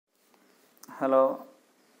Hello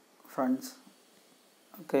friends.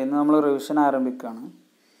 Okay, now we will revision ആരംഭിക്കുകയാണ്.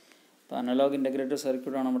 അപ്പോൾ analogue integrated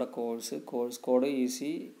circuit ആണ് നമ്മുടെ കോഴ്സ് കോഡ്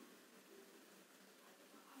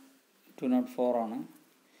EC204 ആണ്.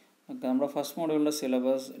 ഓക്കെ, നമ്മുടെ ഫസ്റ്റ് മോഡ്യൂളിൻ്റെ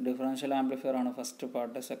സിലബസ് ഡിഫറൻഷ്യൽ ആംപ്ലിഫയർ ആണ് first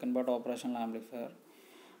part, second part operational amplifier.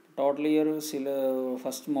 Totally ഒരു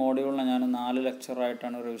first മോഡ്യൂളിനെ ഞാൻ 4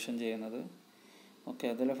 ലെക്ചറായിട്ടാണ് റിവിഷൻ ചെയ്യുന്നത്. ഓക്കെ,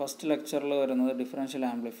 അതിൽ ഫസ്റ്റ് ലെക്ചറിൽ വരുന്നത് differential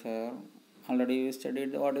amplifier. Already we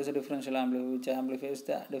studied what is a differential amplifier, which amplifies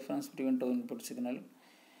the difference between two input signal.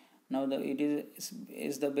 Now it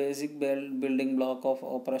is the basic building block of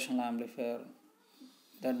operational amplifier.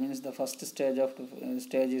 That means the first stage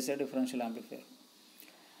is a differential amplifier.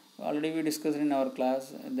 Already we discussed in our class.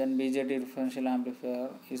 Then BJT differential amplifier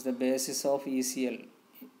is the basis of ECL.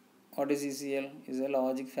 What is ECL? Is a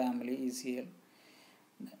logic family ECL.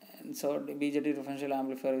 So BJT differential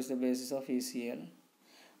amplifier is the basis of ECL.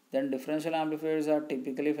 Then differential amplifiers are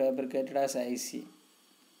typically fabricated as IC.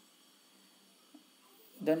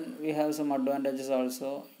 Then we have some advantages also,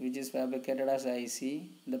 which is fabricated as IC.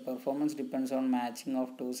 The performance depends on matching of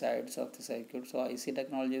two sides of the circuit. So IC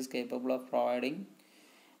technology is capable of providing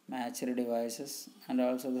matched devices. And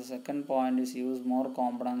also the second point is use more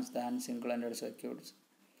components than single-ended circuits.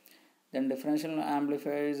 Then differential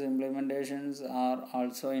amplifiers implementations are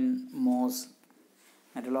also in MOS,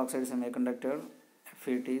 metal oxide semiconductor,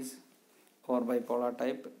 FETs or bipolar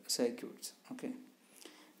type circuits. Okay,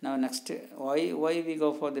 now next, why we go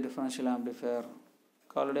for the differential amplifier?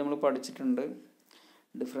 Already we studied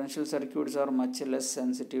differential circuits are much less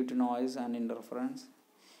sensitive to noise and interference,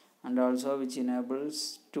 and also which enables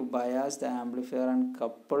to bias the amplifier and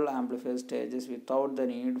couple amplifier stages without the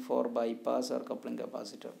need for bypass or coupling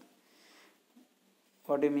capacitor.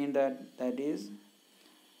 What do you mean that is,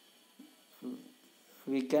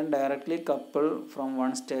 we can directly couple from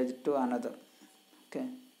one stage to another. Okay,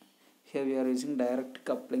 here we are using direct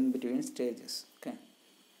coupling between stages. Okay,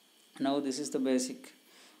 now this is the basic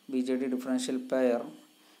BJT differential pair.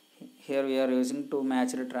 Here we are using two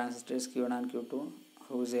matched transistors Q1 and Q2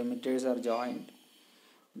 whose emitters are joined,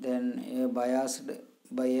 then biased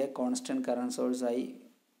by a constant current source I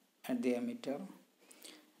at the emitter.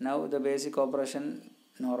 Now the basic operation,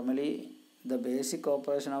 normally the basic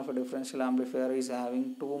operation of a differential amplifier is having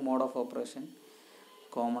two mode of operation,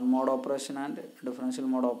 common mode operation and differential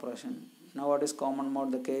mode operation. Now what is common mode?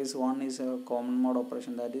 The case 1 is a common mode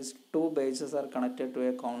operation, that is two bases are connected to a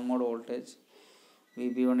common mode voltage,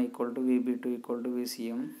 VB1 equal to VB2 equal to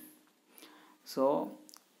VCM. So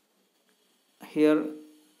here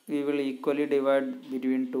we will equally divide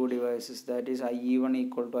between two devices, that is IE1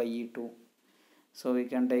 equal to IE2. So we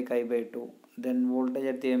can take I by 2. Then voltage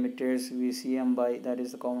at the emitters VCM by, that is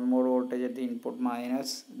the common mode voltage at the input minus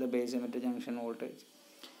the base emitter junction voltage.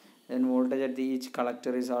 Then voltage at the each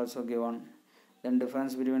collector is also given. Then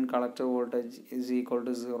difference between collector voltage is equal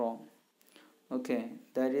to 0. Okay,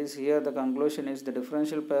 that is, here the conclusion is the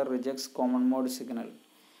differential pair rejects common mode signal.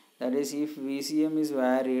 That is, if VCM is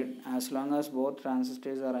varied, as long as both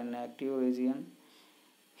transistors are in active region,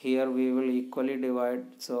 here we will equally divide,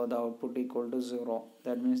 so the output equal to 0.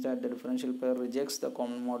 That means that the differential pair rejects the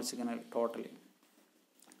common mode signal totally.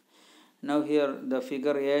 Now here the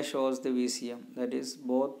figure A shows the VCM, that is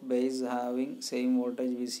both base having same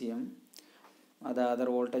voltage VCM. The other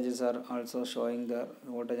voltages are also showing the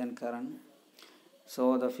voltage and current.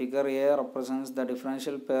 So the figure A represents the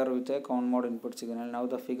differential pair with a common mode input signal. Now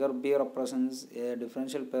the figure B represents a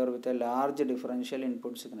differential pair with a large differential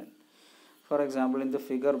input signal. For example, in the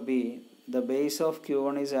figure B, the base of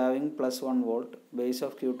Q1 is having plus 1 volt, base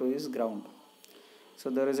of Q2 is ground. So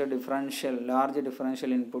there is a large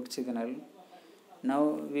differential input signal.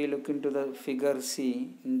 Now we look into the figure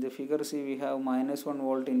C. In the figure C, we have minus 1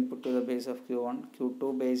 volt input to the base of Q1,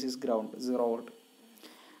 Q2 base is ground, 0 volt.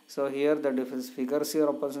 So here the figure C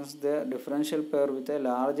represents the differential pair with a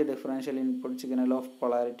large differential input signal of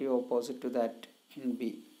polarity opposite to that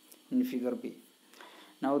in figure B.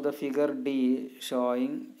 Now the figure D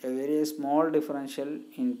showing a very small differential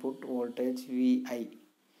input voltage VI.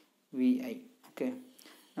 Okay,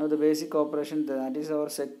 now the basic operation, that is our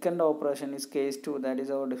second operation, is case 2, that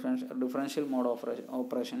is our differential mode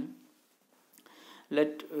operation.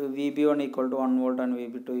 Let VB1 equal to 1 volt and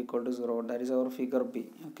VB2 equal to 0, that is our figure B.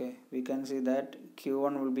 Okay, we can see that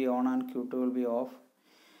Q1 will be on and Q2 will be off.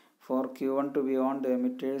 For Q1 to be on, the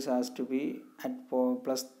emitters has to be at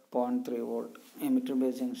plus 0.3 volt. Emitter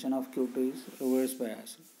base junction of Q2 is reverse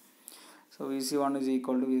bias. So VC1 is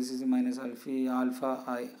equal to VCC minus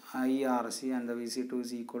alpha IRC, and the VC2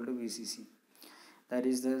 is equal to VCC. That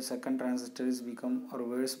is, the second transistor is become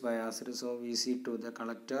reverse biased. So VC2, the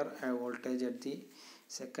collector voltage at the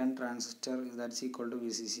second transistor, that's equal to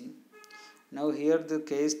VCC. Now here the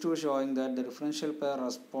case 2 showing that the differential pair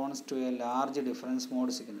responds to a large difference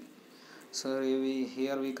mode signal. So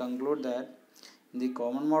here we conclude that in the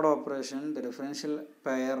common mode operation, the differential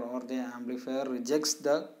pair or the amplifier rejects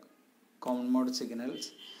the common mode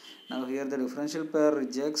signals. Now here the differential pair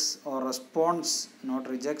rejects or responds, not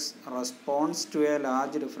rejects, responds to a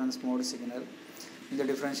large difference mode signal in the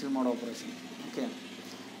differential mode operation. Okay.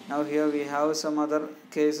 Now here we have some other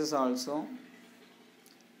cases also.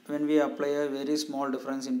 When we apply a very small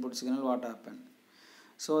difference input signal, what happens?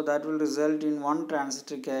 So that will result in one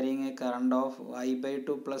transistor carrying a current of I by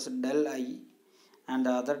 2 plus del I, and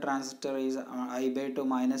the other transistor is I by 2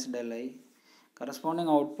 minus del I. Corresponding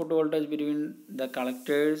output voltage between the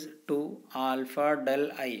collectors to alpha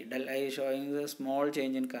del I showing the small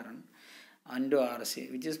change in current, into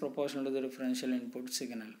RC, which is proportional to the differential input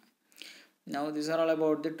signal. Now these are all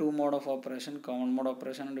about the two mode of operation, common mode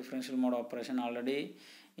operation and differential mode operation. Already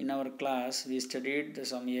in our class we studied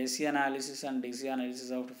some AC analysis and DC analysis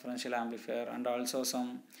of differential amplifier, and also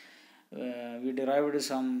some we derived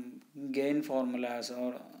some gain formulas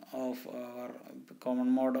of our common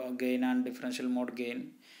mode gain and differential mode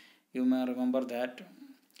gain. You may remember that.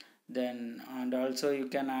 Then and also you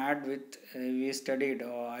can add with we studied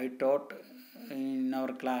or I taught in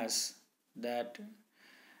our class that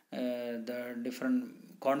the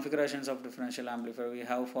different configurations of differential amplifier. We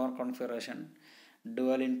have 4 configuration: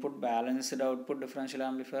 dual input balanced output differential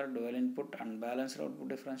amplifier, dual input unbalanced output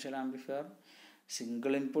differential amplifier,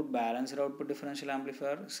 single input balanced output differential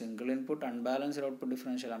amplifier, single input unbalanced output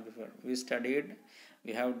differential amplifier. We studied,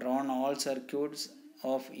 we have drawn all circuits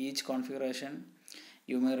of each configuration.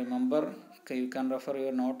 You may remember, okay, you can refer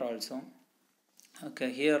your note also.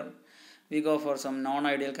 Okay, here we go for some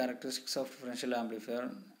non-ideal characteristics of differential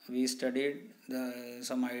amplifier. We studied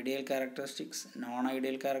some ideal characteristics,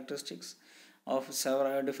 non-ideal characteristics of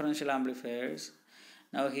several differential amplifiers.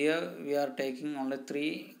 Now here we are taking only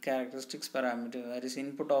 3 characteristics parameter, that is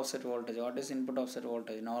input offset voltage. What is input offset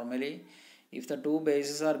voltage? Normally if the 2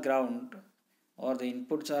 bases are ground or the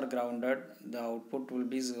inputs are grounded, the output will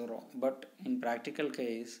be 0. But in practical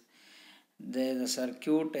case, the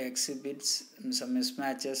circuit exhibits some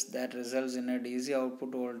mismatches that results in a DC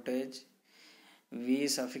output voltage V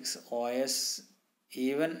suffix OS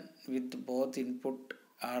even with both input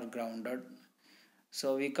are grounded.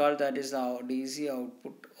 So we call that is the DC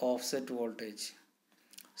output offset voltage.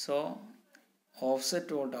 So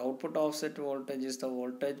output offset voltage is the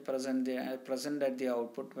voltage present at the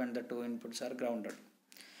output when the 2 inputs are grounded.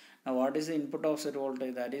 Now what is the input offset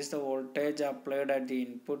voltage? That is the voltage applied at the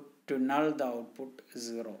input to null the output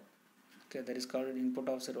 0. Okay, that is called input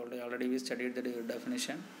offset voltage. Already we studied the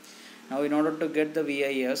definition. Now in order to get the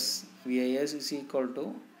VIS is equal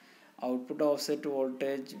to output offset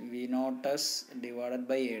voltage V naught S divided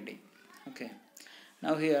by AD. Okay.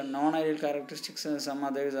 Now here non-ideal characteristics and some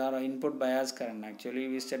others are input bias current. Actually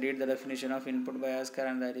we studied the definition of input bias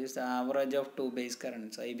current, that is the average of 2 base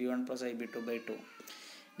currents IB1 plus IB2 by 2.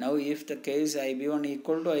 Now if the case IB1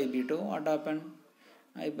 equal to IB2, what happened?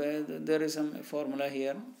 There is some formula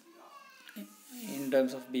here in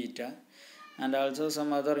terms of beta, and also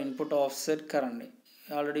some other input offset current.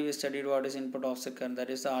 Already we studied what is input offset current, that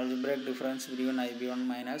is the algebraic difference between IB1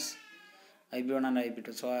 minus IB1 and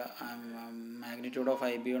IB2. So magnitude of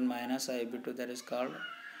IB1 minus IB2, that is called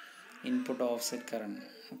input offset current.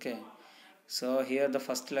 Okay, so here the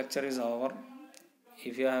first lecture is over.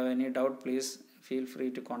 If you have any doubt, please feel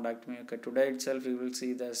free to contact me. Okay, today itself we will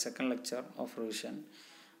see the second lecture of revision.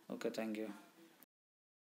 Okay, thank you.